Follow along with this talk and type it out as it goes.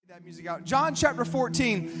That music out. John chapter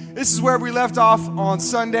 14. This is where we left off on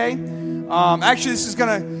Sunday. Actually, this is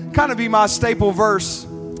going to kind of be my staple verse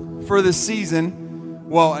for this season.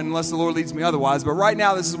 Well, unless the Lord leads me otherwise. But right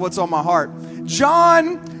now, this is what's on my heart.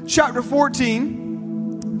 John chapter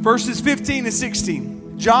 14, verses 15 and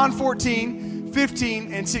 16. John 14,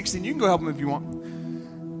 15 and 16. You can go help him if you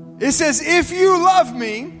want. It says, "If you love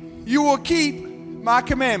me, you will keep my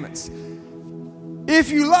commandments."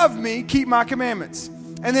 If you love me, keep my commandments.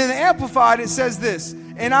 And then the Amplified, it says this,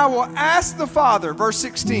 "And I will ask the Father," verse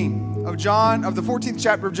 16 of John, of the 14th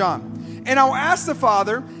chapter of John. "And I will ask the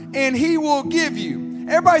Father, and he will give you."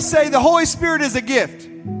 Everybody say the Holy Spirit is a gift.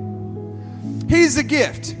 He's a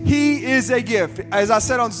gift. He is a gift. As I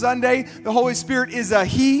said on Sunday, the Holy Spirit is a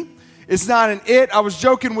he. It's not an it. I was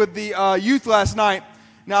joking with the youth last night.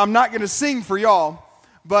 Now, I'm not going to sing for y'all,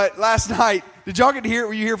 but last night, did y'all get to hear it?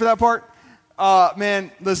 Were you here for that part?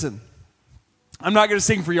 Man, listen. I'm not going to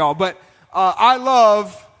sing for y'all, but I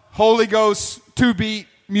love Holy Ghost 2-beat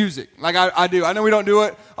music. Like I do. I know we don't do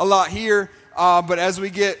it a lot here, but as we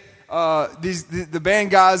get the band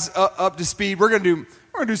guys up to speed, we're going to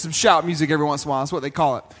do some shout music every once in a while. That's what they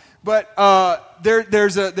call it. But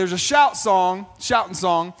there's a shouting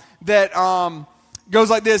song that goes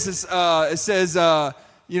like this. It says, I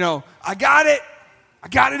got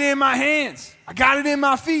it in my hands. I got it in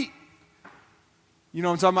my feet. You know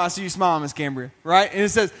what I'm talking about? I see you smiling, Miss Cambria, right? And it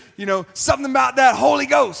says, something about that Holy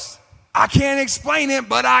Ghost. I can't explain it,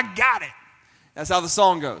 but I got it. That's how the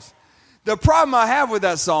song goes. The problem I have with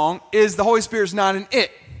that song is the Holy Spirit's not an it.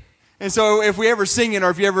 And so if we ever sing it, or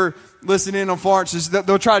if you ever listen in on Florence,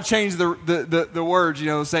 they'll try to change the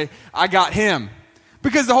words, say, I got him.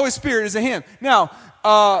 Because the Holy Spirit is a him. Now,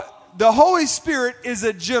 the Holy Spirit is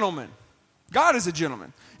a gentleman. God is a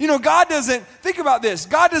gentleman. God doesn't, think about this.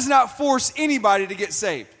 God does not force anybody to get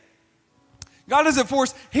saved. God doesn't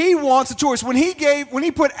force, he wants a choice. When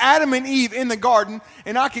he put Adam and Eve in the garden,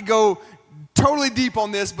 and I could go totally deep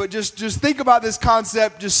on this, but just think about this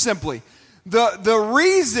concept just simply. The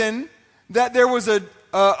reason that there was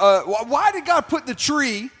why did God put the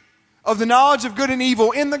tree of the knowledge of good and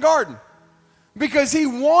evil in the garden? Because he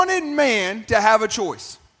wanted man to have a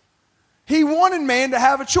choice. He wanted man to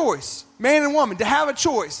have a choice. Man and woman to have a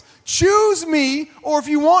choice. Choose me, or if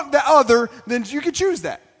you want the other, then you can choose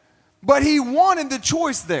that. But he wanted the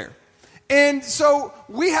choice there. And so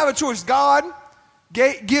we have a choice. God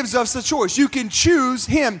gives us a choice. You can choose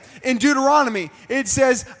him. In Deuteronomy, it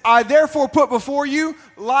says, "I therefore put before you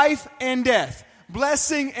life and death,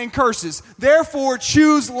 blessing and curses. Therefore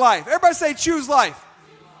choose life." Everybody say, choose life.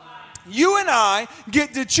 You and I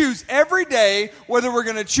get to choose every day whether we're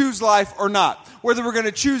going to choose life or not, whether we're going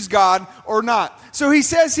to choose God or not. So he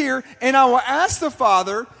says here, "And I will ask the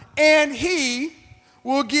Father, and he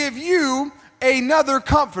will give you another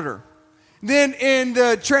comforter." Then in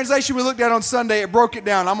the translation we looked at on Sunday, it broke it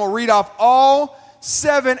down. I'm going to read off all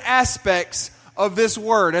 7 aspects of this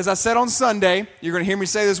word. As I said on Sunday, you're going to hear me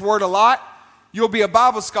say this word a lot. You'll be a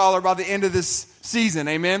Bible scholar by the end of this season.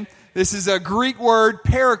 Amen. This is a Greek word,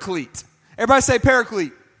 paraclete. Everybody say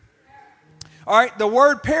paraclete. All right, the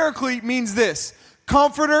word paraclete means this: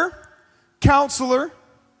 comforter, counselor,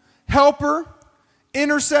 helper,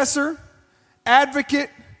 intercessor, advocate,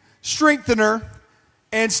 strengthener,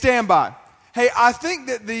 and standby. Hey, I think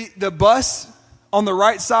that the bus on the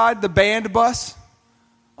right side, the band bus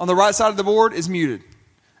on the right side of the board is muted.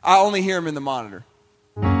 I only hear him in the monitor.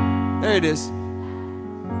 There it is.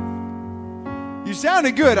 You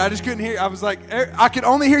sounded good. I just couldn't hear. I was like, I could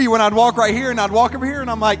only hear you when I'd walk right here, and I'd walk over here, and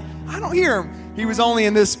I'm like, I don't hear him. He was only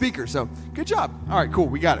in this speaker. So good job. All right, cool.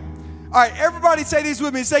 We got it. All right, everybody say these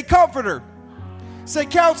with me. Say comforter. Say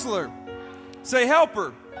counselor. Say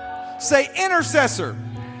helper. Say intercessor.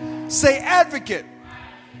 Say advocate.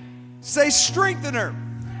 Say strengthener.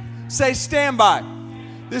 Say standby.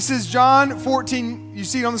 This is John 14. You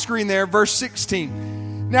see it on the screen there, verse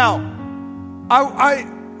 16. Now,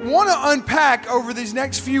 I want to unpack over these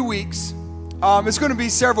next few weeks. It's going to be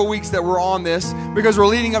several weeks that we're on this because we're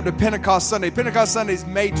leading up to Pentecost Sunday. Pentecost Sunday is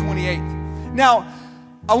May 28th. Now,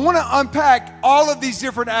 I want to unpack all of these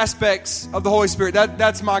different aspects of the Holy Spirit.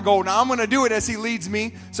 That's my goal. Now, I'm going to do it as he leads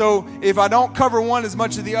me. So if I don't cover one as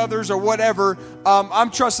much as the others or whatever, I'm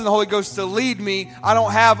trusting the Holy Ghost to lead me. I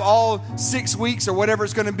don't have all 6 weeks or whatever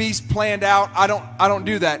it's going to be planned out. I don't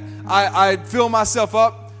do that. I fill myself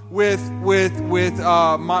up with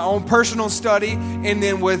my own personal study, and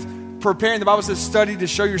then with preparing. The Bible says study to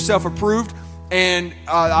show yourself approved, and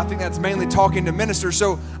I think that's mainly talking to ministers.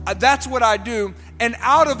 So that's what I do, and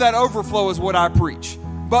out of that overflow is what I preach.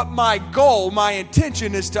 But my goal, my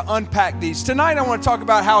intention is to unpack these. Tonight I want to talk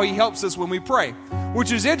about how he helps us when we pray.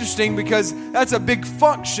 which is interesting because that's a big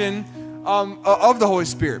function of the Holy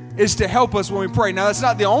Spirit, is to help us when we pray. Now, that's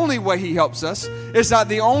not the only way he helps us. It's not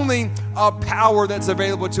the only power that's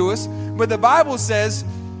available to us. But the Bible says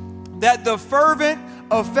that the fervent,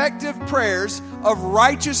 effective prayers of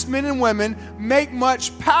righteous men and women make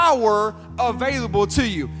much power available to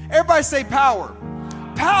you. Everybody say power.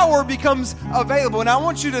 Power becomes available. And I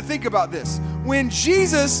want you to think about this. When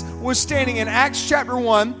Jesus was standing in Acts chapter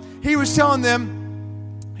 1, he was telling them,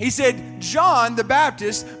 he said, John the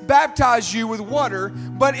Baptist baptized you with water,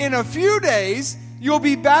 but in a few days you'll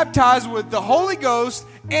be baptized with the Holy Ghost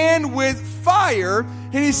and with fire.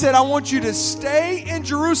 And he said, I want you to stay in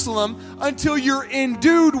Jerusalem until you're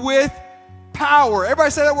endued with power. Everybody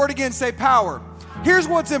say that word again, say power. Here's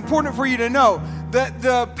what's important for you to know. That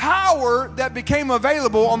the power that became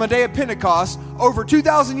available on the day of Pentecost over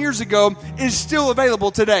 2,000 years ago is still available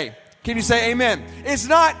today. Can you say amen?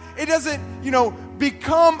 It doesn't,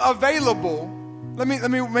 become available. Let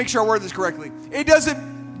me make sure I word this correctly. It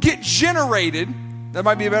doesn't get generated. That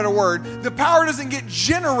might be a better word. The power doesn't get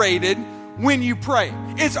generated when you pray.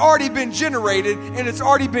 It's already been generated and it's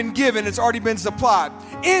already been given. It's already been supplied.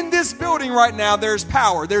 In this building right now, there's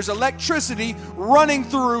power. There's electricity running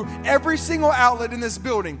through every single outlet in this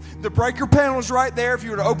building. The breaker panel is right there. If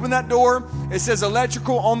you were to open that door, it says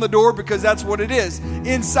electrical on the door because that's what it is.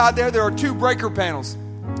 Inside there are 2 breaker panels.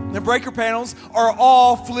 The breaker panels are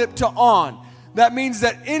all flipped to on. That means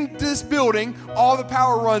that in this building, all the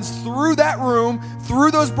power runs through that room,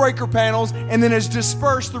 through those breaker panels, and then is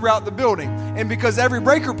dispersed throughout the building. And because every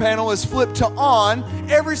breaker panel is flipped to on,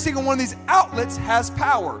 every single one of these outlets has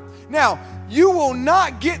power. Now, you will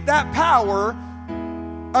not get that power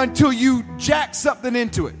until you jack something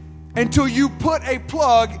into it, until you put a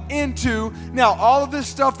plug into. Now, all of this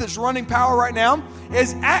stuff that's running power right now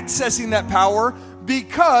is accessing that power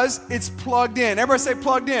because it's plugged in. Everybody say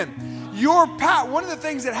plugged in. Your power, one of the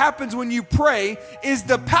things that happens when you pray is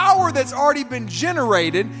the power that's already been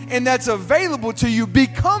generated and that's available to you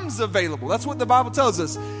becomes available. That's what the Bible tells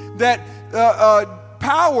us, that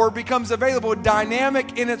power becomes available,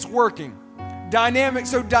 dynamic in its working.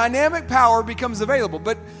 So dynamic power becomes available.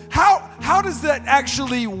 But how does that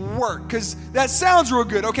actually work? Because that sounds real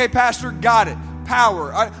good. Okay, Pastor, got it.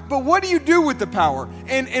 Power. But what do you do with the power?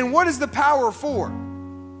 And what is the power for?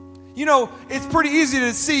 It's pretty easy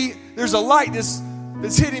to see. There's a light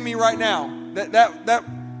that's hitting me right now. That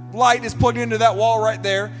light is plugged into that wall right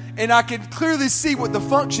there. And I can clearly see what the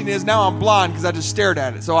function is. Now I'm blind because I just stared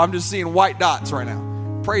at it. So I'm just seeing white dots right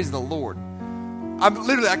now. Praise the Lord. I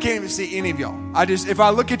can't even see any of y'all. If I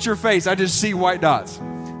look at your face, I just see white dots.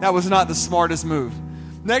 That was not the smartest move.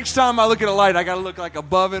 Next time I look at a light, I got to look like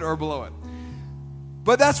above it or below it.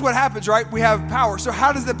 But that's what happens, right? We have power. So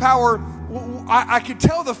how does the power, I can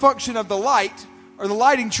tell the function of the light or the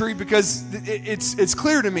lighting tree because it's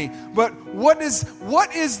clear to me. But what is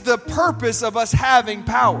the purpose of us having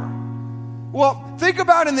power? Well, think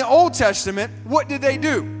about in the Old Testament, what did they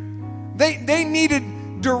do? They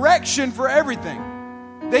needed direction for everything.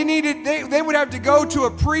 They would have to go to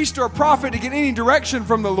a priest or a prophet to get any direction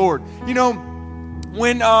from the Lord.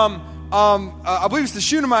 When I believe it's the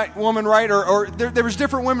Shunammite woman, right? Or there was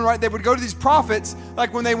different women, right? They would go to these prophets,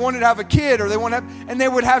 like when they wanted to have a kid, or and they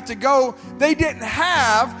would have to go. They didn't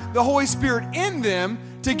have the Holy Spirit in them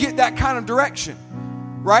to get that kind of direction,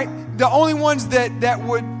 right? The only ones that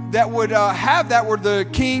would have that were the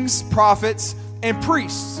kings, prophets, and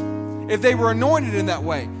priests, if they were anointed in that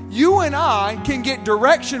way. You and I can get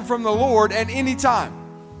direction from the Lord at any time.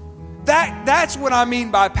 That's what I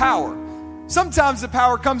mean by power. Sometimes the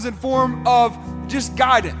power comes in form of just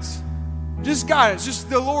guidance. Just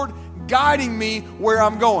the Lord guiding me where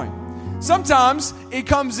I'm going. Sometimes it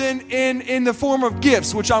comes in the form of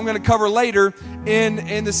gifts, which I'm going to cover later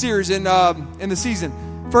in the series, in the season.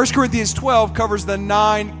 1 Corinthians 12 covers the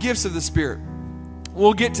 9 gifts of the Spirit.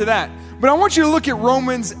 We'll get to that. But I want you to look at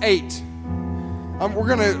Romans 8. We're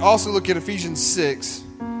going to also look at Ephesians 6,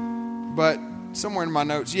 but somewhere in my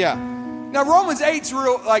notes, yeah. Now, Romans 8's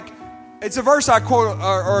it's a verse I quote,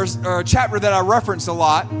 or a chapter that I reference a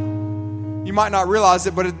lot. You might not realize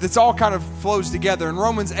it, but it's all kind of flows together. In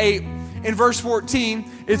Romans 8, in verse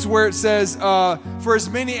 14, it's where it says, for as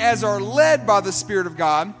many as are led by the Spirit of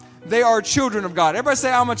God, they are children of God. Everybody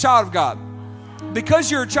say, I'm a child of God.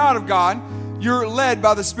 Because you're a child of God, you're led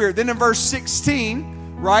by the Spirit. Then in verse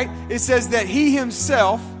 16, right, it says that He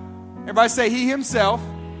Himself, everybody say He Himself.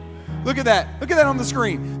 Look at that. Look at that on the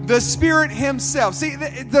screen. The Spirit Himself. See,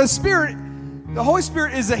 the Spirit, the Holy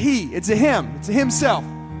Spirit is a He. It's a Him. It's a Himself.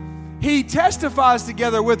 He testifies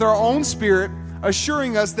together with our own spirit,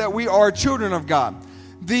 assuring us that we are children of God.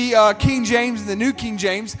 the King James and the New King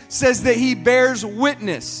James says that he bears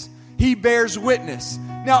witness. He bears witness.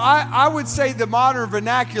 Now, I would say the modern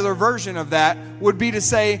vernacular version of that would be to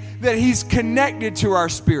say that he's connected to our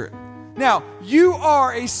spirit. Now, you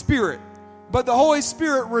are a spirit, but the Holy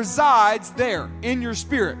Spirit resides there in your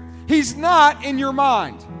spirit. He's not in your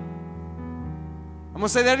mind. I'm going to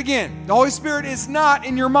say that again. The Holy Spirit is not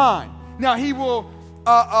in your mind. Now, he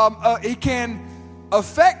can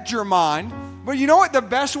affect your mind, but you know what the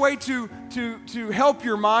best way to help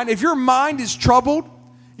your mind? If your mind is troubled,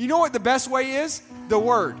 you know what the best way is? The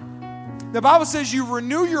Word. The Bible says you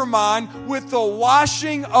renew your mind with the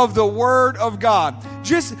washing of the Word of God.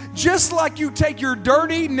 Just like you take your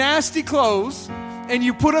dirty, nasty clothes and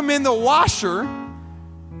you put them in the washer,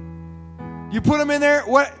 you put them in there.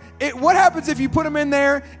 What happens if you put them in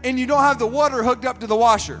there and you don't have the water hooked up to the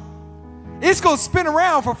washer? It's going to spin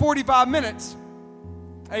around for 45 minutes.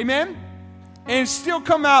 Amen? And still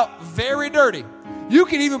come out very dirty. You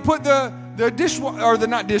can even put the dishwasher, or the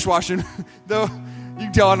not dishwashing, you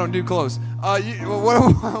can tell I don't do clothes. What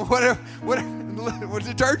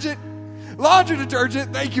detergent? Laundry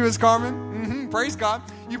detergent. Thank you, Ms. Carmen. Praise God.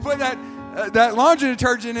 You put that laundry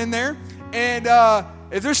detergent in there, and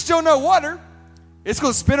if there's still no water, it's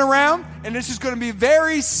going to spin around, and it's just going to be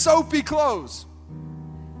very soapy clothes.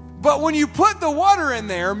 But when you put the water in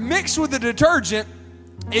there, mixed with the detergent,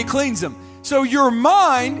 it cleans them. So your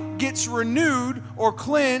mind gets renewed or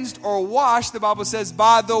cleansed or washed, the Bible says,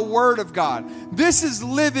 by the Word of God. This is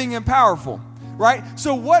living and powerful, right?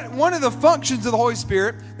 So one of the functions of the Holy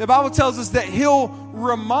Spirit, the Bible tells us that He'll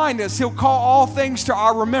remind us, He'll call all things to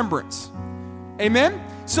our remembrance. Amen?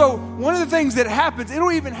 So one of the things that happens,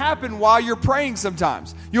 it'll even happen while you're praying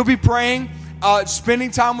sometimes. You'll be praying, spending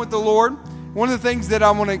time with the Lord. One of the things that I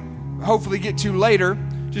want to hopefully get to later,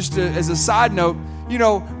 just as a side note,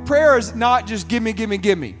 prayer is not just give me, give me,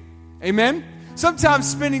 give me. Amen? Sometimes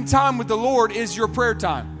spending time with the Lord is your prayer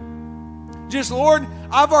time. Just, Lord,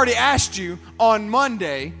 I've already asked you on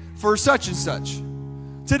Monday for such and such.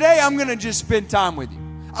 Today, I'm going to just spend time with you.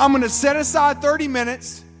 I'm going to set aside 30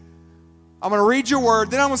 minutes. I'm going to read your word.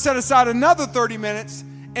 Then I'm going to set aside another 30 minutes.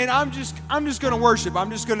 And I'm just going to worship. I'm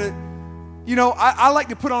just going to, I like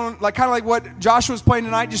to put on, kind of like what Joshua was playing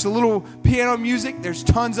tonight, just a little piano music. There's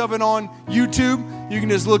tons of it on YouTube. You can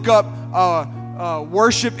just look up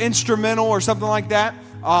worship instrumental or something like that.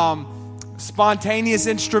 Spontaneous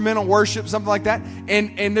instrumental worship, something like that.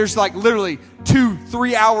 And there's like literally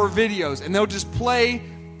 2-3 hour videos. And they'll just play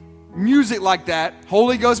music like that.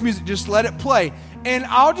 Holy Ghost music. Just let it play. And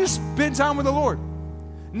I'll just spend time with the Lord.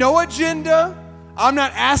 No agenda. I'm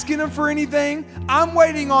not asking Him for anything. I'm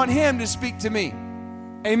waiting on Him to speak to me.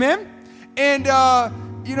 Amen? And, a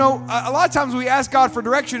lot of times we ask God for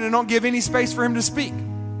direction and don't give any space for Him to speak.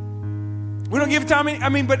 We don't give time.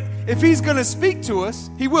 But if He's going to speak to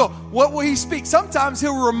us, He will. What will He speak? Sometimes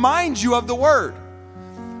He'll remind you of the Word.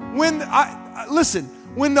 When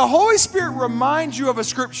the Holy Spirit reminds you of a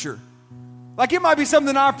scripture, like it might be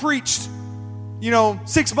something I preached,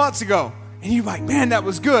 6 months ago, and you're like, man, that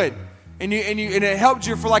was good. And it helped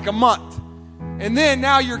you for like a month. And then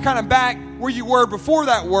now you're kind of back where you were before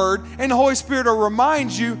that word, and the Holy Spirit will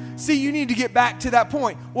remind you, see, you need to get back to that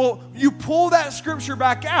point. Well, you pull that scripture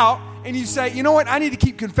back out, and you say, you know what, I need to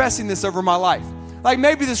keep confessing this over my life. Like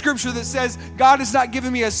maybe the scripture that says, God has not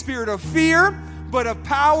given me a spirit of fear, but of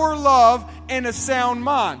power, love, and a sound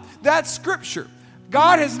mind. That's scripture.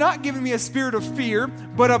 God has not given me a spirit of fear,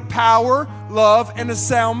 but of power, love, and a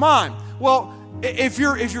sound mind. Well, if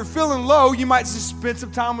you're feeling low, you might just spend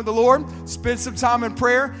some time with the Lord, spend some time in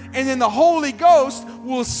prayer, and then the Holy Ghost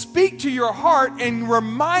will speak to your heart and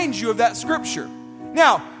remind you of that scripture.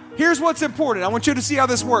 Now, here's what's important. I want you to see how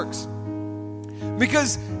this works.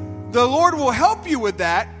 Because the Lord will help you with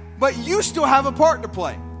that, but you still have a part to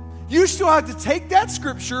play. You still have to take that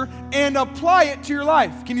scripture and apply it to your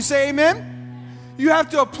life. Can you say amen? You have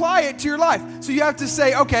to apply it to your life. So you have to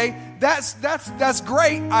say, okay, that's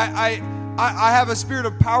great. I have a spirit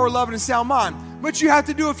of power, love, and a sound mind. But you have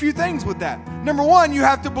to do a few things with that. Number one, you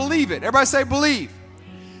have to believe it. Everybody say believe.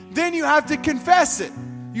 Then you have to confess it.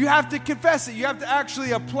 You have to confess it. You have to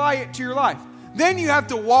actually apply it to your life. Then you have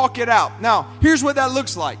to walk it out. Now, here's what that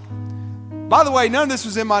looks like. By the way, none of this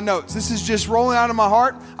was in my notes. This is just rolling out of my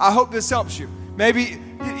heart. I hope this helps you. Maybe,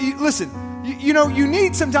 listen, you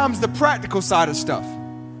need sometimes the practical side of stuff.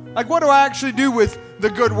 Like, what do I actually do with the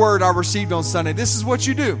good word I received on Sunday? This is what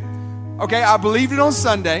you do. Okay, I believed it on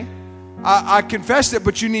Sunday. I confessed it,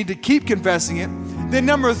 but you need to keep confessing it. Then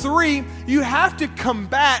number 3, you have to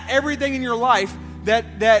combat everything in your life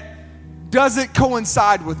that doesn't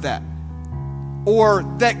coincide with that or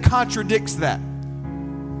that contradicts that.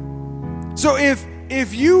 So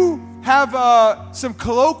if you have some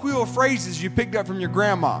colloquial phrases you picked up from your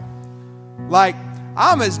grandma, like,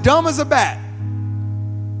 I'm as dumb as a bat,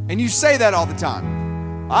 and you say that all the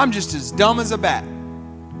time. I'm just as dumb as a bat.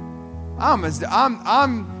 I don't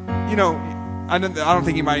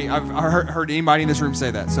think anybody, I've heard anybody in this room say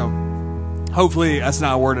that. So hopefully that's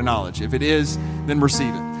not a word of knowledge. If it is, then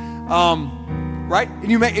receive it. Right?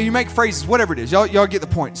 And you make phrases, whatever it is. Y'all get the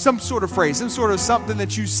point. Some sort of phrase, some sort of something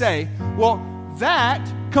that you say. Well, that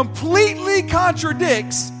completely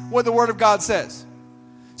contradicts what the Word of God says.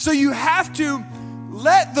 So you have to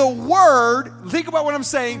let the Word, think about what I'm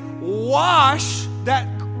saying, wash that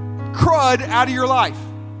crud out of your life.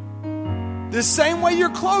 The same way your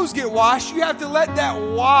clothes get washed, you have to let that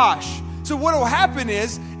wash. So what will happen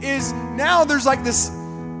is now there's like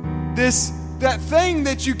that thing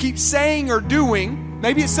that you keep saying or doing.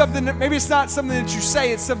 Maybe it's not something that you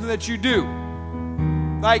say, it's something that you do.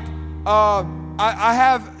 Like, I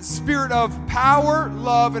have spirit of power,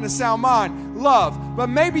 love, and a sound mind. Love. But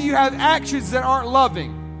maybe you have actions that aren't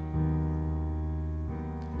loving.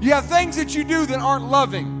 You have things that you do that aren't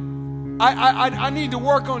loving. I need to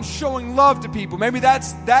work on showing love to people. Maybe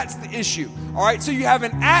that's the issue. All right, so you have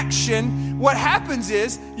an action. What happens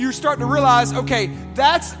is you start to realize, okay,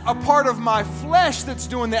 that's a part of my flesh that's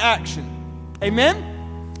doing the action.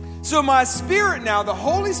 Amen? So my spirit now, the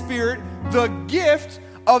Holy Spirit, the gift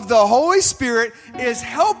of the Holy Spirit is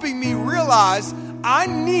helping me realize I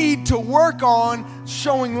need to work on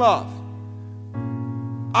showing love.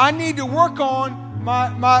 I need to work on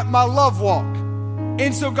my love walk.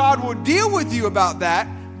 And so God will deal with you about that,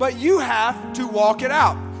 but you have to walk it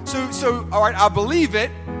out. So all right, I believe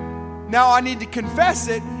it. Now I need to confess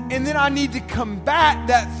it, and then I need to combat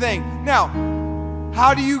that thing. Now,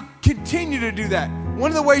 how do you continue to do that?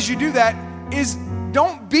 One of the ways you do that is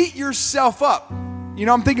don't beat yourself up. You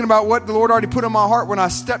know, I'm thinking about what the Lord already put in my heart when I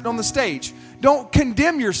stepped on the stage. Don't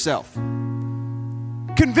condemn yourself. Let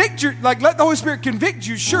the Holy Spirit convict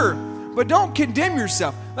you, sure, but don't condemn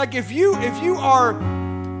yourself. Like if you are,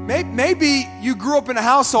 maybe you grew up in a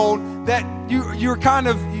household that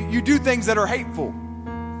you do things that are hateful.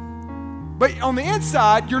 But on the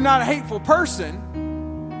inside, you're not a hateful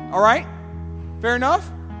person. All right? Fair enough?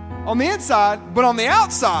 On the inside, but on the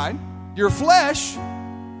outside, your flesh,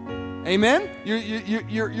 amen?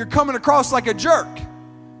 You're coming across like a jerk.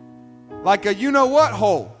 Like a you-know-what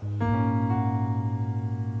hole.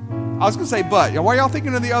 I was going to say but. Why are y'all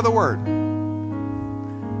thinking of the other word?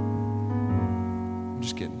 I'm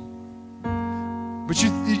just kidding. But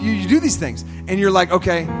you do these things, and you're like,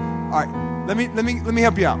 okay, all right, let me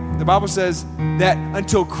help you out. The Bible says that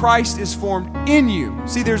until Christ is formed in you.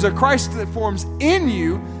 See, there's a Christ that forms in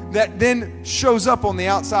you that then shows up on the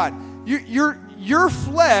outside. Your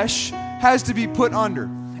flesh has to be put under.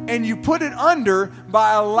 And you put it under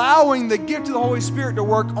by allowing the gift of the Holy Spirit to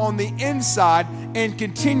work on the inside and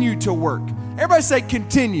continue to work. Everybody say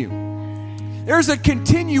continue. There's a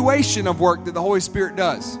continuation of work that the Holy Spirit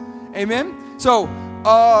does. Amen? So,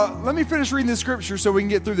 let me finish reading the scripture so we can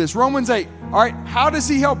get through this. Romans 8. All right, how does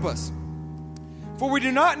he help us? For we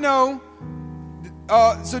do not know,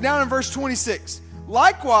 so down in verse 26.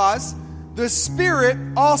 Likewise, the Spirit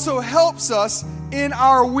also helps us in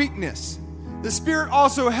our weakness. The Spirit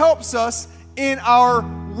also helps us in our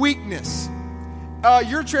weakness.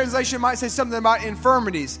 Your translation might say something about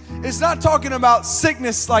infirmities. It's not talking about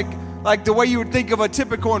sickness like the way you would think of a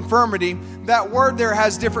typical infirmity. That word there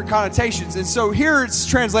has different connotations. And so here it's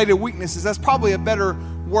translated weaknesses. That's probably a better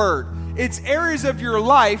word. It's areas of your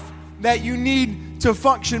life that you need to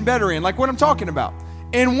function better in, like what I'm talking about.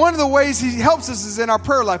 And one of the ways he helps us is in our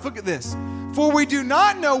prayer life. Look at this. For we do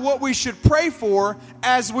not know what we should pray for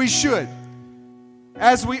as we should.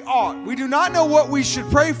 As we ought. We do not know what we should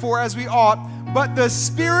pray for as we ought, but the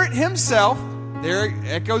Spirit himself, there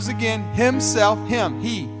it goes again, himself,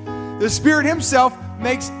 he. The Spirit himself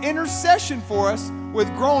makes intercession for us with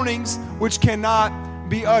groanings which cannot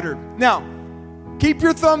be uttered. Now, keep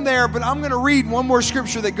your thumb there, but I'm going to read one more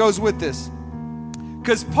scripture that goes with this.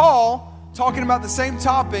 Because Paul, talking about the same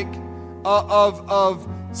topic of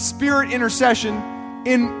Spirit intercession,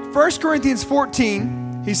 in 1 Corinthians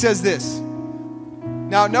 14, he says this.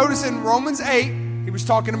 Now, notice in Romans 8, he was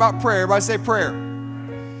talking about prayer. Everybody say prayer.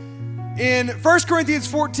 In 1 Corinthians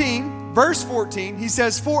 14, verse 14, he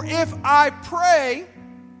says, for if I pray,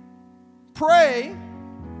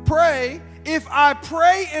 if I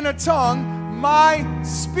pray in a tongue, my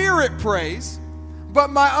spirit prays, but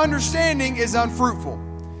my understanding is unfruitful.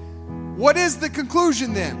 What is the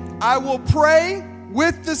conclusion then? I will pray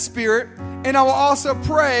with the Spirit, and I will also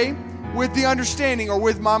pray with the understanding or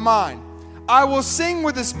with my mind. I will sing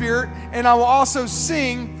with the Spirit, and I will also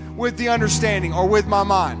sing with the understanding, or with my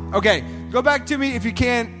mind. Okay, go back to me if you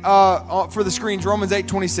can for the screens, Romans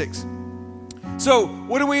 8:26. So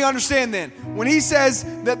what do we understand then? When he says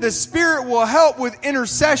that the Spirit will help with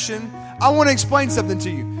intercession, I want to explain something to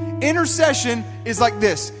you. Intercession is like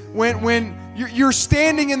this. When you're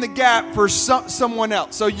standing in the gap for someone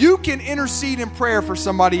else. So you can intercede in prayer for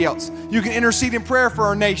somebody else. You can intercede in prayer for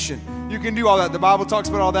our nation. You can do all that. The Bible talks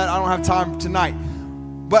about all that. I don't have time tonight.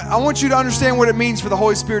 But I want you to understand what it means for the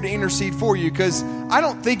Holy Spirit to intercede for you, because I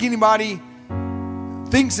don't think anybody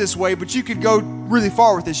thinks this way, but you could go really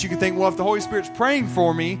far with this. You could think, well, if the Holy Spirit's praying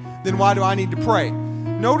for me, then why do I need to pray?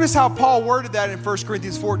 Notice how Paul worded that in 1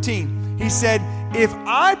 Corinthians 14. He said, if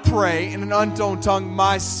I pray in an unknown tongue,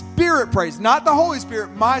 my spirit prays. Not the Holy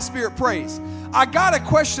Spirit, my spirit prays. I got a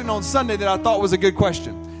question on Sunday that I thought was a good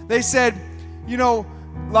question. They said, you know,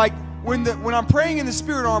 like when I'm praying in the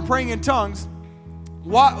Spirit or I'm praying in tongues,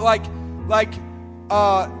 can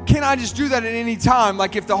I just do that at any time?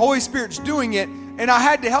 Like if the Holy Spirit's doing it, and I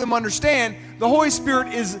had to help them understand, the Holy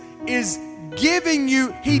Spirit is giving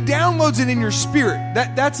you, he downloads it in your spirit.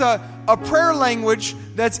 That's a prayer language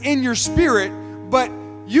that's in your spirit, but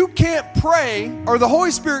you can't pray, or the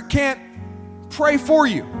Holy Spirit can't pray for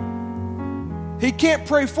you. He can't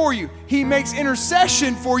pray for you. He makes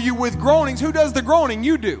intercession for you with groanings. Who does the groaning?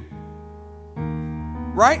 You do.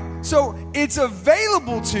 Right? So it's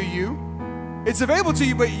available to you. It's available to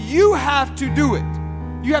you, but you have to do it.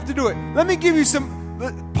 You have to do it. Let me give you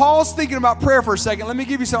Paul's thinking about prayer for a second. Let me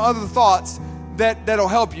give you some other thoughts that'll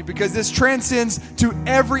help you, because this transcends to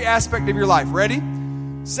every aspect of your life. Ready?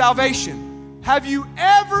 Salvation. Have you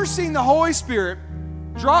ever seen the Holy Spirit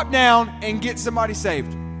drop down and get somebody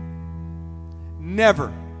saved?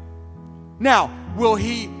 Never. Now, will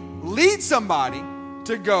he lead somebody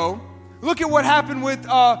to go? Look at what happened with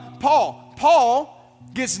Paul. Paul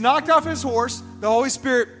gets knocked off his horse. The Holy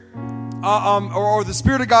Spirit or the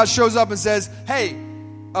Spirit of God shows up and says, hey,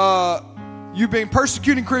 you've been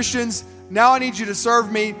persecuting Christians. Now I need you to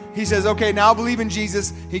serve me. He says, okay, now I believe in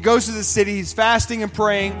Jesus. He goes to the city. He's fasting and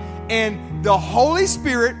praying. And the Holy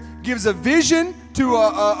Spirit gives a vision to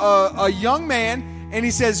a young man. And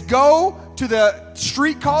he says, go to the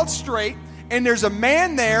street called Straight. And there's a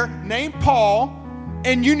man there named Paul.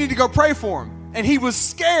 And you need to go pray for him. And he was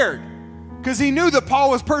scared because he knew that Paul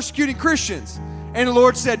was persecuting Christians. And the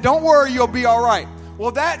Lord said, don't worry, you'll be all right.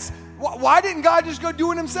 Well, why didn't God just go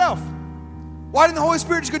do it himself? Why didn't the Holy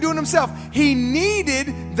Spirit just go do it himself? He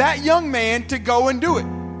needed that young man to go and do it.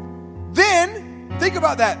 Then, think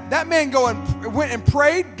about that. That man went and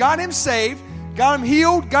prayed, got him saved, got him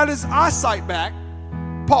healed, got his eyesight back.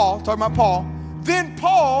 Paul, talking about Paul. Then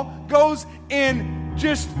Paul goes and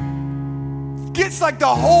just gets like the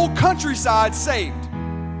whole countryside saved.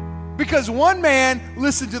 Because one man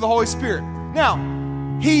listened to the Holy Spirit. Now,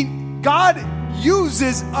 God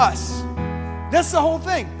uses us. That's the whole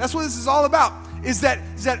thing. That's what this is all about. Is that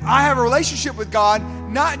I have a relationship with God,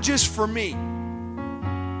 not just for me.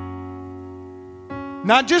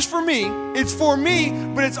 Not just for me. It's for me,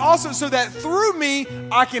 but it's also so that through me,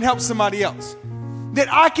 I can help somebody else.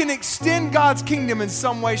 That I can extend God's kingdom in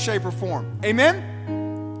some way, shape, or form.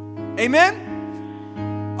 Amen?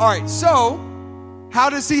 Amen? All right, so how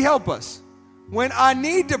does he help us? When I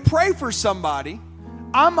need to pray for somebody,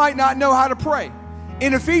 I might not know how to pray.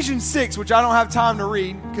 In Ephesians 6, which I don't have time to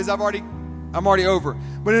read because I'm already over.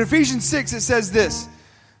 But in Ephesians 6, it says this,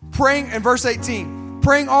 praying in verse 18,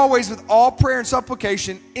 praying always with all prayer and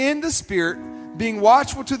supplication in the Spirit, being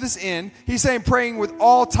watchful to this end. He's saying praying with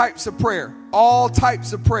all types of prayer. All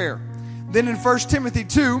types of prayer. Then in 1 Timothy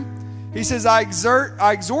 2, he says, I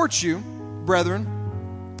exhort you, brethren,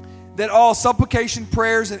 that all supplication,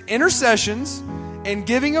 prayers, and intercessions and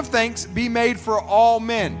giving of thanks be made for all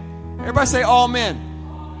men. Everybody say all men.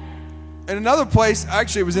 In another place,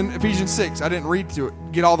 actually it was in Ephesians 6. I didn't read to it,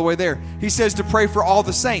 get all the way there. He says to pray for all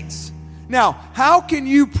the saints. Now, how can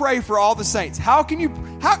you pray for all the saints? Y'all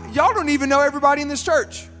don't even know everybody in this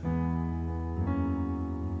church.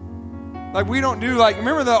 Like we don't do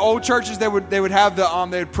remember the old churches they would have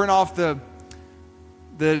they would print off the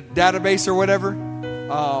database or whatever.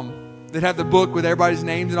 They'd have the book with everybody's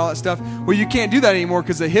names and all that stuff. Well, you can't do that anymore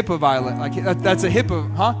because of HIPAA violation. That's a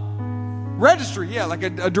HIPAA, registry, yeah, like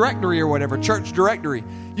a directory or whatever, church directory.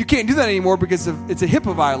 You can't do that anymore because it's a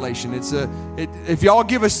HIPAA violation. If y'all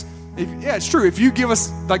give us, it's true. If you give us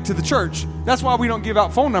to the church, that's why we don't give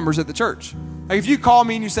out phone numbers at the church. Like if you call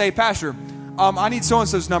me and you say, Pastor, I need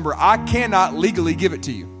so-and-so's number, I cannot legally give it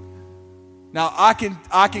to you. Now I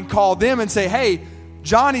can call them and say, hey,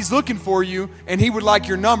 Johnny's looking for you and he would like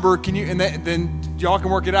your number. Can you? And then y'all can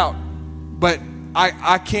work it out. but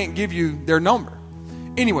I can't give you their number.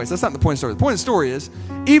 Anyways, that's not the point of the story. The point of the story is,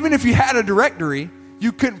 even if you had a directory,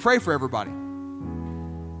 you couldn't pray for everybody.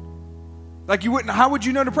 Like you wouldn't, how would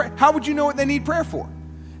you know to pray? How would you know what they need prayer for?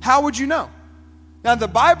 How would you know? Now the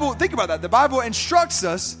Bible, think about that. The Bible instructs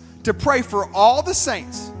us to pray for all the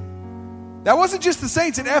saints. That wasn't just the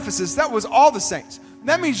saints at Ephesus, that was all the saints.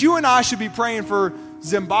 That means you and I should be praying for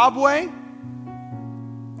Zimbabwe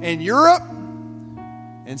and Europe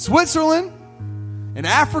and Switzerland and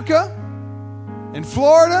Africa and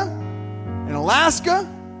Florida and Alaska.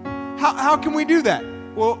 How can we do that?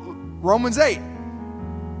 Well, Romans 8.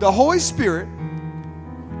 The Holy Spirit,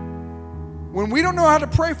 when we don't know how to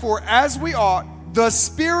pray for as we ought, the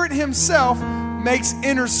Spirit Himself makes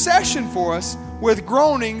intercession for us with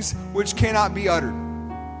groanings which cannot be uttered.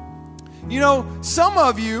 You know, some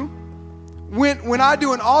of you, when I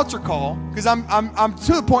do an altar call, because I'm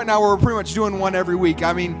to the point now where we're pretty much doing one every week.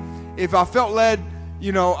 I mean, if I felt led,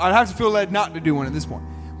 you know, I'd have to feel led not to do one at this point.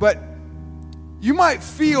 But you might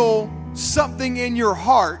feel something in your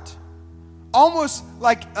heart, almost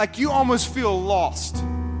like you almost feel lost.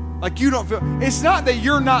 Like you don't feel, it's not that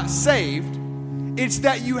you're not saved, it's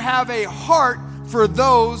that you have a heart for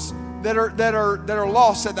those that are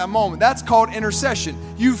lost at that moment. That's called intercession.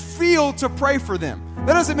 You feel to pray for them.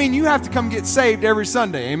 That doesn't mean you have to come get saved every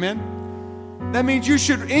Sunday, amen? That means you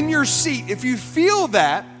should, in your seat, if you feel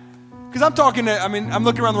that, because I'm looking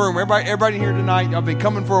around the room, everybody here tonight, I've been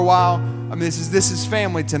coming for a while. I mean, this is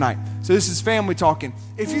family tonight. So this is family talking.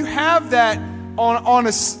 If you have that on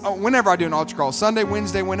whenever I do an altar call, Sunday,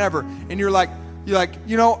 Wednesday, whenever, and you're like,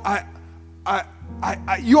 you know,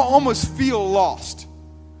 you almost feel lost.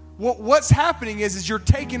 What's happening is you're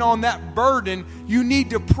taking on that burden. You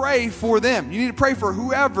need to pray for them. You need to pray for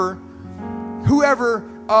whoever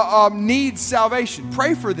needs salvation.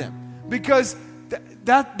 Pray for them, because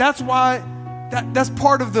that's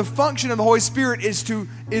part of the function of the Holy Spirit is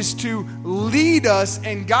to lead us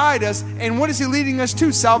and guide us. And what is He leading us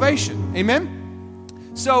to? Salvation. Amen.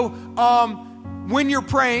 So when you're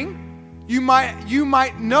praying, you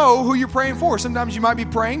might know who you're praying for. Sometimes you might be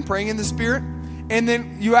praying in the Spirit, and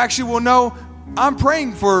then you actually will know, I'm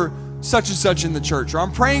praying for such and such in the church, or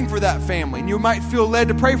I'm praying for that family, and you might feel led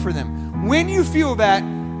to pray for them. When you feel that,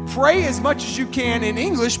 pray as much as you can in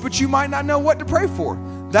English, but you might not know what to pray for.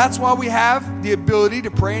 That's why we have the ability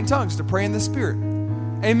to pray in tongues, to pray in the Spirit.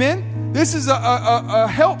 Amen? This is a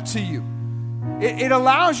help to you. It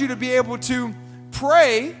allows you to be able to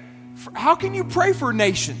pray. How can you pray for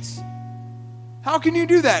nations? How can you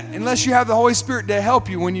do that unless you have the Holy Spirit to help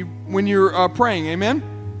you when you're praying? Amen?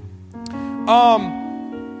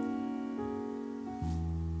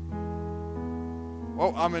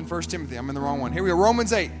 Oh, I'm in 1 Timothy. I'm in the wrong one. Here we go.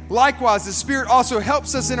 Romans 8. Likewise, the Spirit also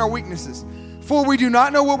helps us in our weaknesses. For we do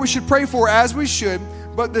not know what we should pray for as we should,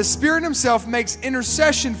 but the Spirit Himself makes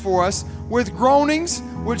intercession for us with groanings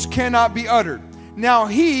which cannot be uttered. Now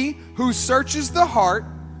He who searches the heart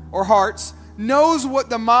or hearts knows what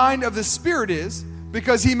the mind of the Spirit is,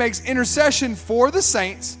 because He makes intercession for the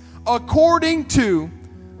saints according to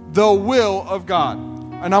the will of God.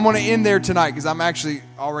 And I'm going to end there tonight because I'm actually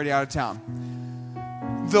already out of town.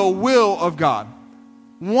 The will of God.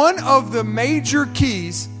 One of the major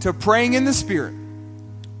keys to praying in the Spirit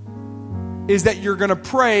is that you're going to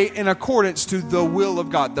pray in accordance to the will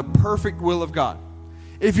of God, the perfect will of God.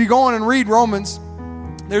 If you go on and read Romans,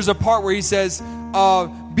 there's a part where he says,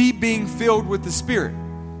 be being filled with the Spirit.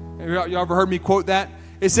 You ever heard me quote that?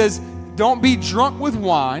 It says, don't be drunk with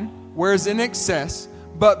wine, whereas in excess,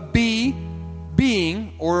 but be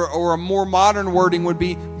being, or a more modern wording would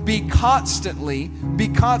be constantly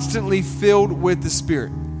filled with the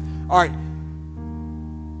Spirit. All right.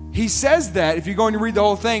 He says that, if you're going to read the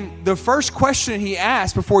whole thing, the first question he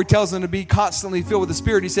asks before he tells them to be constantly filled with the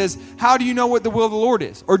Spirit, he says, how do you know what the will of the Lord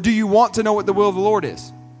is? Or do you want to know what the will of the Lord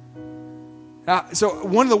is? So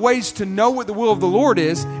one of the ways to know what the will of the Lord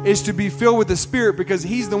is to be filled with the Spirit, because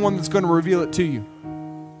He's the one that's going to reveal it to you.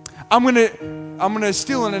 I'm going to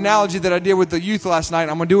steal an analogy that I did with the youth last night.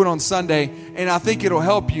 I'm going to do it on Sunday, and I think it'll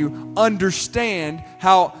help you understand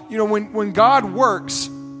how, when God works,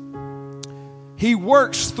 He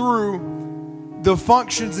works through the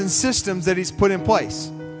functions and systems that He's put in place.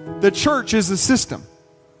 The church is a system.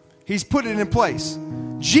 He's put it in place.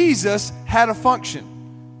 Jesus had a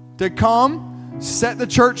function to come, set the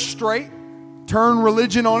church straight, turn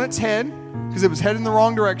religion on its head, because it was heading the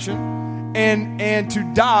wrong direction, and to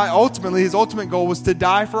die. Ultimately, His ultimate goal was to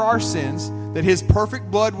die for our sins, that His perfect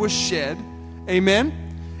blood was shed. Amen?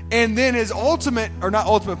 And then His ultimate, or not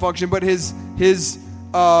ultimate function, but His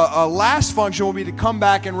last function will be to come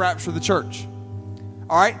back and rapture the church.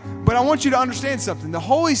 All right? But I want you to understand something. The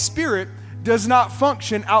Holy Spirit does not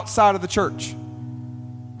function outside of the church.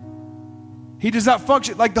 He does not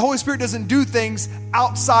function, like the Holy Spirit doesn't do things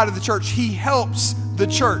outside of the church. He helps the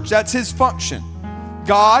church. That's his function.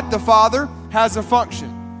 God, the Father, has a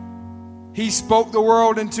function. He spoke the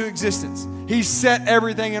world into existence. He set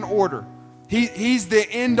everything in order. He's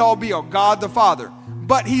the end-all be-all, God the Father.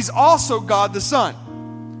 But he's also God the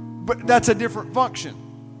Son. But that's a different function.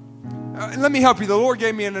 Let me help you. The Lord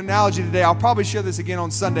gave me an analogy today. I'll probably share this again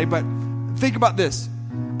on Sunday, but think about this.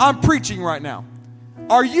 I'm preaching right now.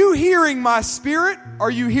 Are you hearing my spirit? Or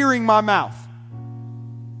are you hearing my mouth?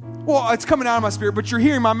 Well, it's coming out of my spirit, but you're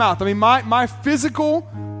hearing my mouth. I mean, my physical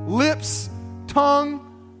lips,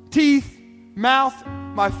 tongue, teeth, mouth,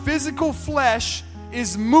 my physical flesh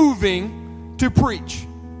is moving to preach.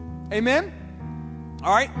 Amen?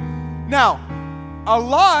 All right? Now, a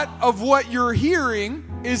lot of what you're hearing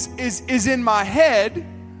is in my head,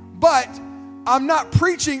 but I'm not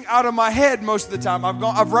preaching out of my head most of the time.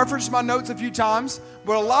 I've referenced my notes a few times,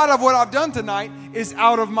 but a lot of what I've done tonight is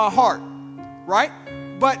out of my heart, right?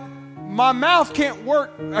 But my mouth can't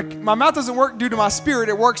work. My mouth doesn't work due to my spirit.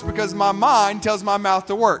 It works because my mind tells my mouth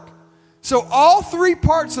to work. So all three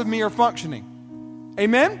parts of me are functioning.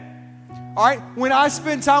 Amen? All right? When I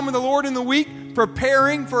spend time with the Lord in the week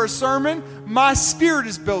preparing for a sermon, my spirit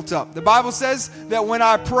is built up. The Bible says that when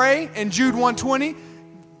I pray in Jude 1:20,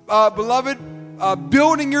 beloved,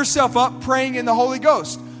 building yourself up, praying in the Holy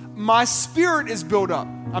Ghost. My spirit is built up.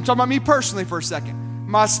 I'm talking about me personally for a second.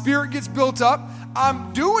 My spirit gets built up.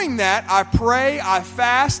 I'm doing that. I pray, I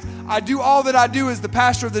fast, I do all that I do as the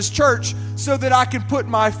pastor of this church so that I can put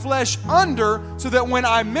my flesh under, so that when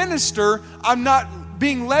I minister, I'm not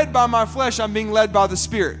being led by my flesh, I'm being led by the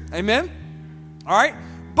Spirit. Amen? All right?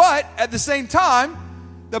 But at the same time,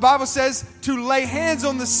 the Bible says to lay hands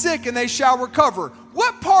on the sick and they shall recover.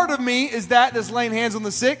 What part of me is that's laying hands on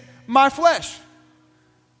the sick? My flesh.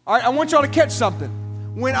 All right, I want y'all to catch something.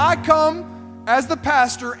 When I come as the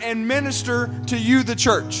pastor and minister to you, the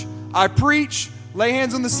church, I preach, lay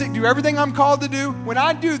hands on the sick, do everything I'm called to do. When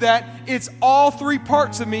I do that, it's all three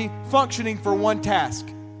parts of me functioning for one task.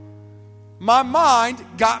 My mind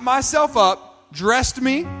got myself up, dressed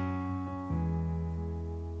me.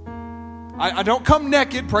 I don't come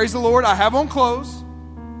naked, praise the Lord. I have on clothes,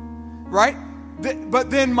 right? But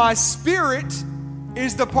then my spirit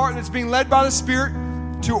is the part that's being led by the Spirit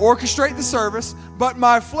to orchestrate the service, but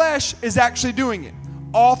my flesh is actually doing it.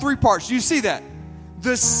 All three parts. Do you see that?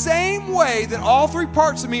 The same way that all three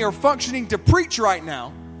parts of me are functioning to preach right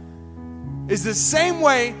now is the same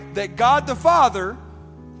way that God the Father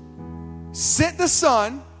sent the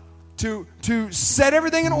Son to set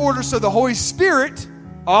everything in order so the Holy Spirit,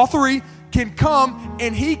 all three, can come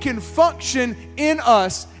and he can function in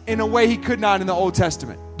us in a way he could not in the Old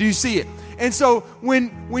Testament. Do you see it? And so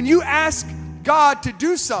when you ask God to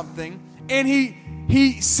do something and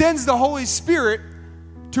he sends the Holy Spirit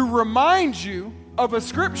to remind you of a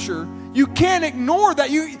scripture, you can't ignore that.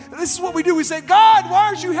 This is what we do. We say, God, why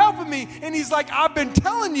aren't you helping me? And he's like, I've been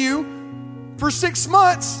telling you for 6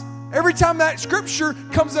 months. Every time that scripture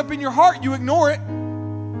comes up in your heart, you ignore it.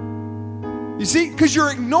 You see, because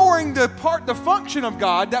you're ignoring the function of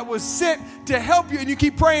God that was sent to help you, and you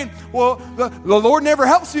keep praying, well, the Lord never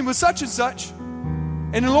helps me with such and such.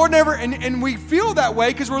 And the Lord never, and we feel that way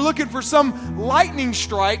because we're looking for some lightning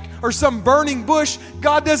strike or some burning bush.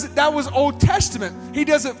 God doesn't, that was Old Testament. He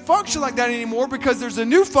doesn't function like that anymore because there's a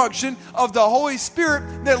new function of the Holy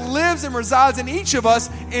Spirit that lives and resides in each of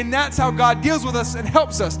us, and that's how God deals with us and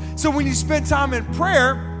helps us. So when you spend time in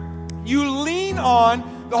prayer, you lean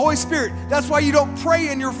on the Holy Spirit. That's why you don't pray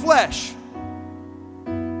in your flesh.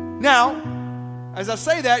 Now, as I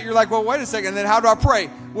say that, you're like, well, wait a second, then how do I pray?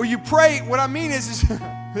 Well, you pray, what I mean is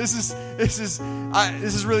this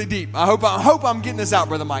is really deep. I hope I'm getting this out,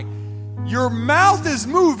 Brother Mike. Your mouth is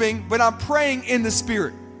moving, but I'm praying in the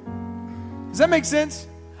Spirit. Does that make sense?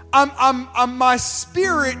 I'm my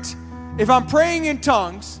spirit, if I'm praying in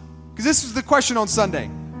tongues, because this was the question on Sunday.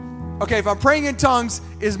 Okay, if I'm praying in tongues,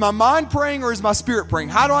 is my mind praying or is my spirit praying?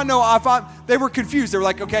 How do I know they were confused. They were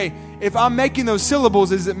like, okay, if I'm making those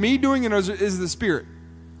syllables, is it me doing it or is it the Spirit?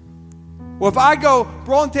 Well, if I go,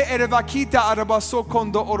 now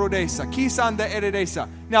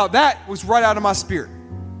that was right out of my spirit.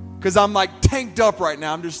 Because I'm like tanked up right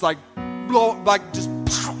now. I'm just like, I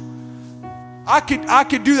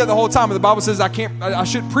could do that the whole time, but the Bible says I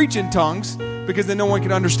shouldn't preach in tongues because then no one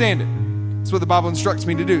can understand it. That's what the Bible instructs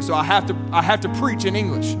me to do. So I have to preach in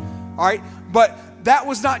English. All right? But that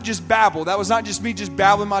was not just babble. That was not just me just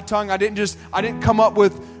babbling my tongue. I didn't come up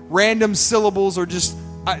with random syllables or just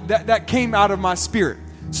that came out of my spirit.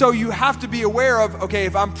 So you have to be aware of, okay,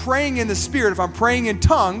 if I'm praying in the Spirit, if I'm praying in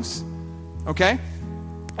tongues, okay,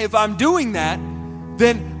 if I'm doing that,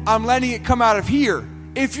 then I'm letting it come out of here.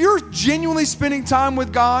 If you're genuinely spending time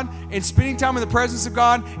with God and spending time in the presence of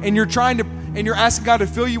God, and you're asking God to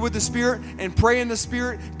fill you with the Spirit and pray in the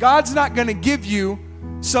Spirit, God's not going to give you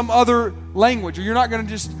some other language, or you're not going to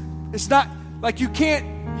just, it's not like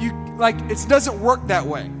it doesn't work that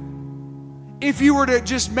way. If you were to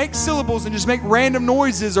just make syllables and just make random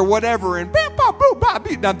noises or whatever, and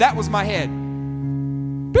now that was my head.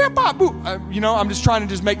 I'm just trying to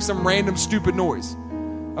just make some random stupid noise.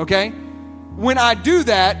 Okay? When I do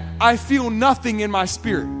that, I feel nothing in my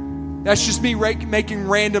spirit. That's just me making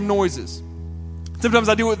random noises. Sometimes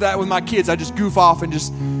I do that with my kids. I just goof off and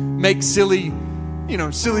just make silly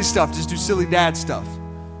stuff, just do silly dad stuff.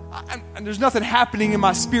 And there's nothing happening in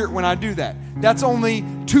my spirit when I do that. That's only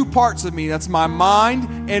two parts of me. That's my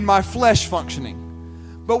mind and my flesh functioning.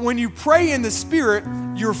 But when you pray in the Spirit,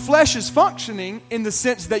 your flesh is functioning in the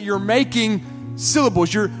sense that you're making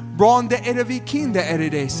syllables. You're Bronda eravikinda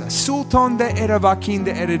eredesa, sultonda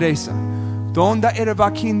eravakinda eredesa, donda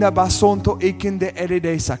eravakinda basonto ikinda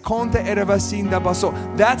eredesa, konta eravasinda baso.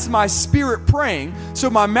 That's my spirit praying.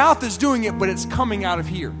 So my mouth is doing it, but it's coming out of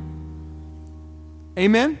here.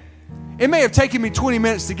 Amen? It may have taken me 20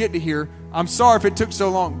 minutes to get to here. I'm sorry if it took so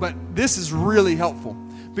long, but this is really helpful.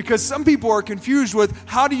 Because some people are confused with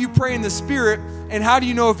how do you pray in the Spirit, and how do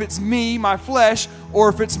you know if it's me, my flesh, or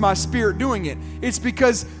if it's my spirit doing it? It's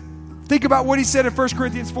because, think about what he said in 1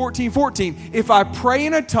 Corinthians 14:14. If I pray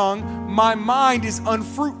in a tongue, my mind is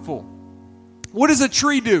unfruitful. What does a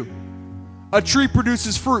tree do? A tree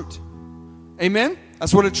produces fruit. Amen?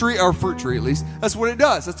 That's what a tree, or a fruit tree at least, that's what it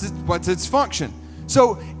does. That's its function.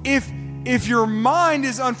 So if your mind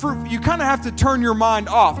is unfruitful, you kind of have to turn your mind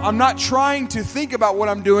off. I'm not trying to think about what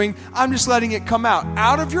I'm doing. I'm just letting it come out.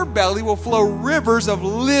 Out of your belly will flow rivers of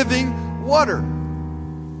living water.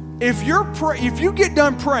 If you get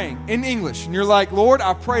done praying in English and you're like, Lord,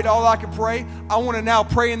 I prayed all I could pray. I want to now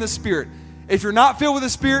pray in the Spirit. If you're not filled with the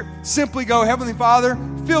Spirit, simply go, Heavenly Father,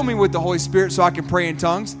 fill me with the Holy Spirit so I can pray in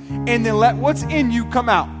tongues. And then let what's in you come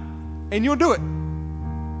out. And you'll do it.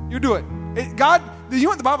 You'll do it. God, you know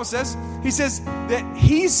what the Bible says? He says that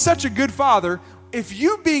He's such a good Father. If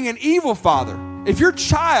you being an evil father, if your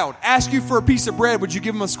child asks you for a piece of bread, would you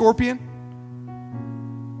give him a scorpion?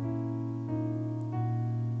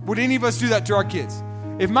 Would any of us do that to our kids?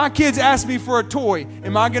 If my kids ask me for a toy,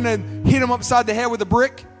 am I going to hit them upside the head with a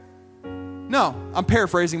brick? No, I'm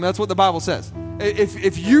paraphrasing, but that's what the Bible says.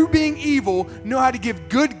 If you being evil know how to give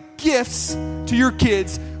good gifts to your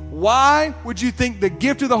kids, why would you think the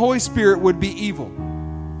gift of the Holy Spirit would be evil?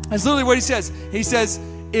 That's literally what he says. He says,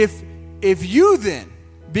 if you then,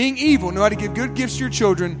 being evil, know how to give good gifts to your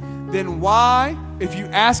children, then why, if you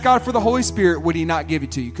ask God for the Holy Spirit, would He not give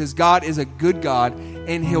it to you? Because God is a good God,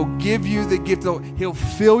 and He'll give you the gift. He'll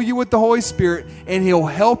fill you with the Holy Spirit, and He'll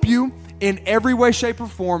help you in every way, shape, or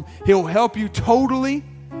form. He'll help you totally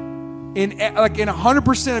in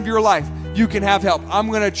 100% of your life. You can have help. I'm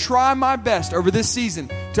going to try my best over this season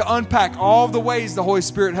to unpack all the ways the Holy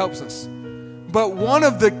Spirit helps us. But one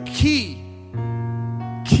of the key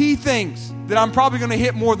things that I'm probably going to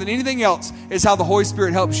hit more than anything else is how the Holy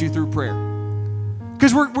Spirit helps you through prayer.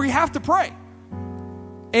 Because we have to pray.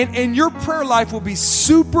 And your prayer life will be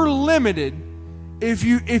super limited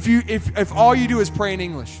if all you do is pray in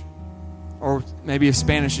English. Or maybe if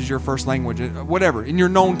Spanish is your first language, whatever, in your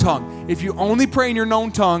known tongue. If you only pray in your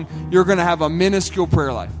known tongue, you're going to have a minuscule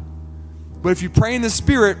prayer life. But if you pray in the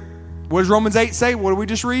Spirit, what does Romans 8 say? What did we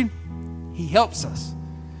just read? He helps us.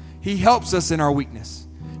 He helps us in our weakness.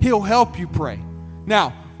 He'll help you pray.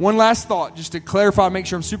 Now, one last thought, just to clarify, make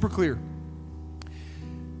sure I'm super clear.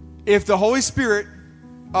 If the Holy Spirit,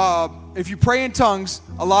 if you pray in tongues,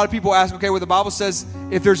 a lot of people ask, okay, well, the Bible says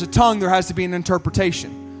if there's a tongue, there has to be an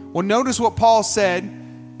interpretation. Well, notice what Paul said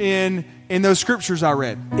in those scriptures I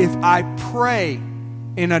read. If I pray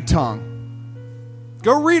in a tongue.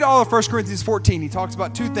 Go read all of 1 Corinthians 14. He talks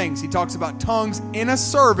about two things. He talks about tongues in a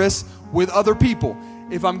service with other people.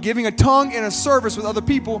 If I'm giving a tongue in a service with other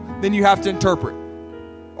people, then you have to interpret.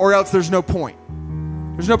 Or else there's no point.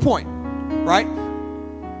 There's no point, right?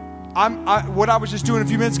 What I was just doing a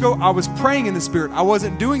few minutes ago, I was praying in the Spirit. I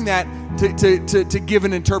wasn't doing that to give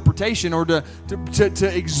an interpretation or to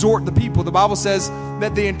exhort the people. The Bible says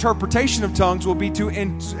that the interpretation of tongues will be to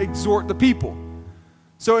exhort the people.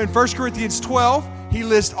 So in 1 Corinthians 12, he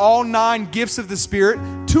lists all 9 gifts of the Spirit.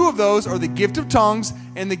 2 of those are the gift of tongues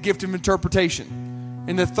and the gift of interpretation.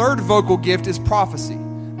 And the third vocal gift is prophecy.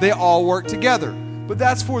 They all work together. But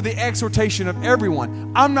that's for the exhortation of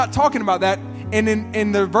everyone. I'm not talking about that And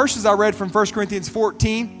in the verses I read from 1 Corinthians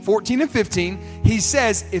 14 and 15, he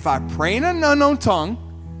says, if I pray in an unknown tongue,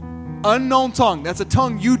 that's a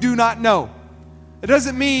tongue you do not know. It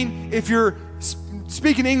doesn't mean if you're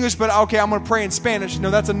speaking English, but okay, I'm going to pray in Spanish. No,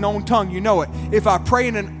 that's a known tongue. You know it. If I pray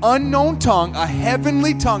in an unknown tongue, a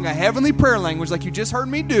heavenly prayer language like you just heard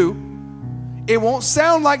me do, it won't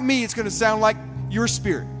sound like me. It's going to sound like your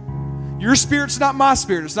spirit. Your spirit's not my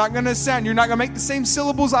spirit. It's not going to sound, you're not going to make the same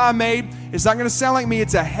syllables I made. It's not going to sound like me.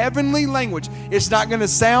 It's a heavenly language. It's not going to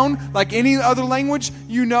sound like any other language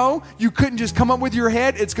you know. You couldn't just come up with your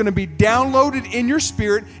head. It's going to be downloaded in your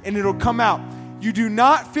spirit and it'll come out. You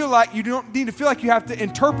don't need to feel like you have to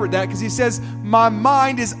interpret that because he says, my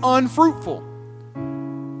mind is unfruitful.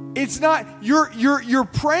 It's not, you're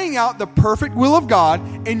praying out the perfect will of God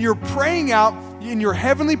and you're praying out in your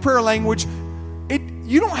heavenly prayer language.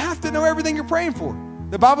 You don't have to know everything you're praying for.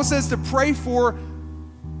 The Bible says to pray for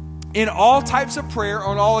in all types of prayer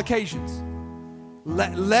on all occasions.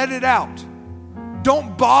 Let it out.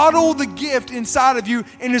 Don't bottle the gift inside of you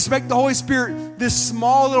and just make the Holy Spirit this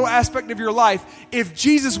small little aspect of your life. If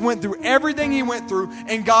Jesus went through everything he went through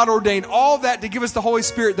and God ordained all that to give us the Holy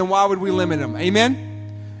Spirit, then why would we limit him?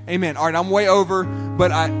 Amen? Amen. All right, I'm way over,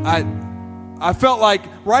 but I felt like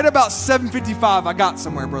right about 7:55 I got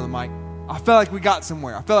somewhere, Brother Mike. I felt like we got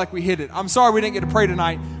somewhere. I felt like we hit it. I'm sorry we didn't get to pray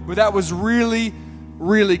tonight, but that was really,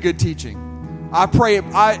 really good teaching. I pray it,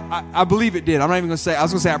 I believe it did. I'm not even going to say, I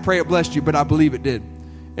was going to say I pray it blessed you, but I believe it did.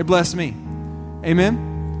 It blessed me.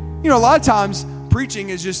 Amen? You know, a lot of times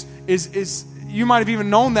preaching is just, you might have even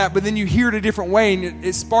known that, but then you hear it a different way and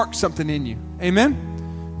it sparks something in you.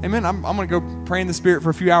 Amen? Amen? I'm going to go pray in the Spirit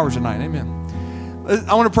for a few hours tonight. Amen.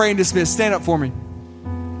 I want to pray and dismiss. Stand up for me.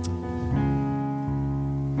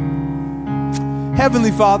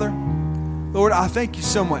 Heavenly Father, Lord, I thank you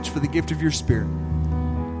so much for the gift of your Spirit.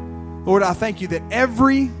 Lord, I thank you that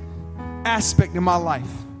every aspect of my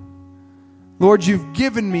life, Lord, you've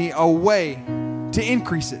given me a way to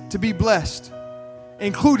increase it, to be blessed,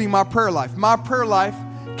 including my prayer life. My prayer life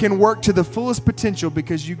can work to the fullest potential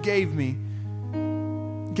because you gave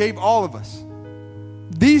all of us.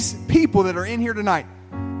 These people that are in here tonight,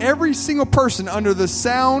 every single person under the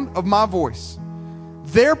sound of my voice,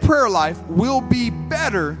 their prayer life will be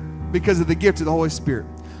better because of the gift of the Holy Spirit.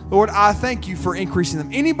 Lord, I thank you for increasing them.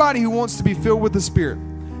 Anybody who wants to be filled with the Spirit,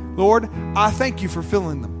 Lord, I thank you for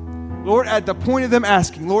filling them. Lord, at the point of them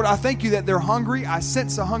asking, Lord, I thank you that they're hungry. I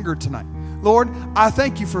sense a hunger tonight. Lord, I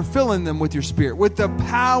thank you for filling them with your Spirit, with the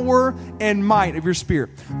power and might of your Spirit.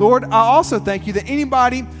 Lord, I also thank you that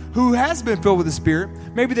anybody who has been filled with the Spirit,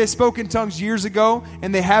 maybe they spoke in tongues years ago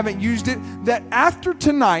and they haven't used it, that after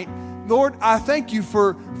tonight, Lord, I thank you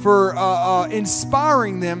for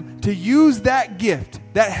inspiring them to use that gift,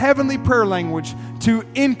 that heavenly prayer language, to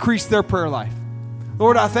increase their prayer life.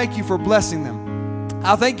 Lord, I thank you for blessing them.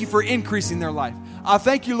 I thank you for increasing their life. I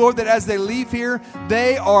thank you, Lord, that as they leave here,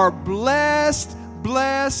 they are blessed,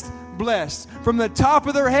 blessed, blessed. From the top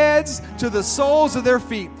of their heads to the soles of their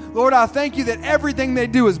feet. Lord, I thank you that everything they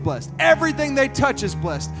do is blessed. Everything they touch is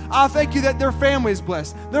blessed. I thank you that their family is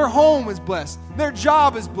blessed. Their home is blessed. Their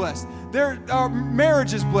job is blessed. Their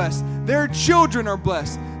marriage is blessed. Their children are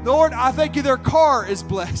blessed. Lord, I thank you their car is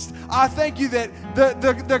blessed. I thank you that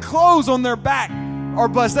the clothes on their back are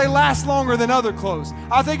blessed. They last longer than other clothes.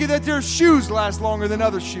 I thank you that their shoes last longer than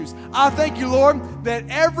other shoes. I thank you, Lord, that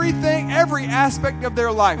every aspect of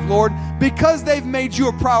their life, Lord, because they've made you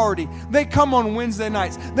a priority, they come on Wednesday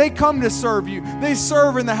nights. They come to serve you. They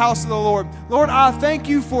serve in the house of the Lord. Lord, I thank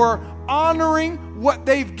you for honoring what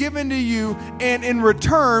they've given to you and in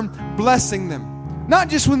return, blessing them. Not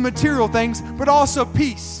just with material things, but also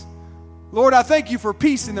peace. Lord, I thank you for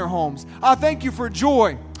peace in their homes. I thank you for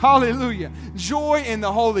joy. Hallelujah. Joy in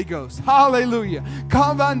the Holy Ghost. Hallelujah.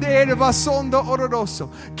 Y'all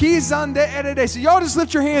just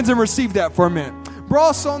lift your hands and receive that for a minute.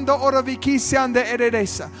 Praying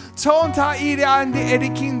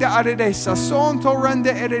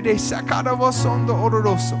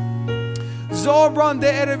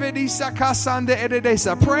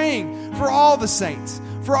for all the saints,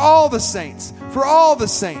 for all the saints, for all the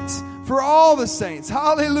saints, for all the saints.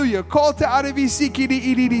 Hallelujah.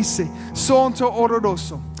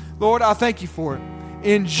 Lord, I thank you for it.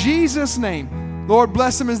 In Jesus' name, Lord,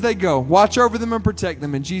 bless them as they go. Watch over them and protect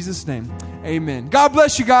them. In Jesus' name, amen. God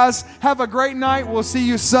bless you guys. Have a great night. We'll see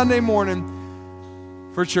you Sunday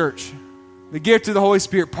morning for church. The gift of the Holy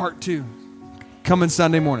Spirit, part 2, coming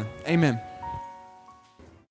Sunday morning. Amen.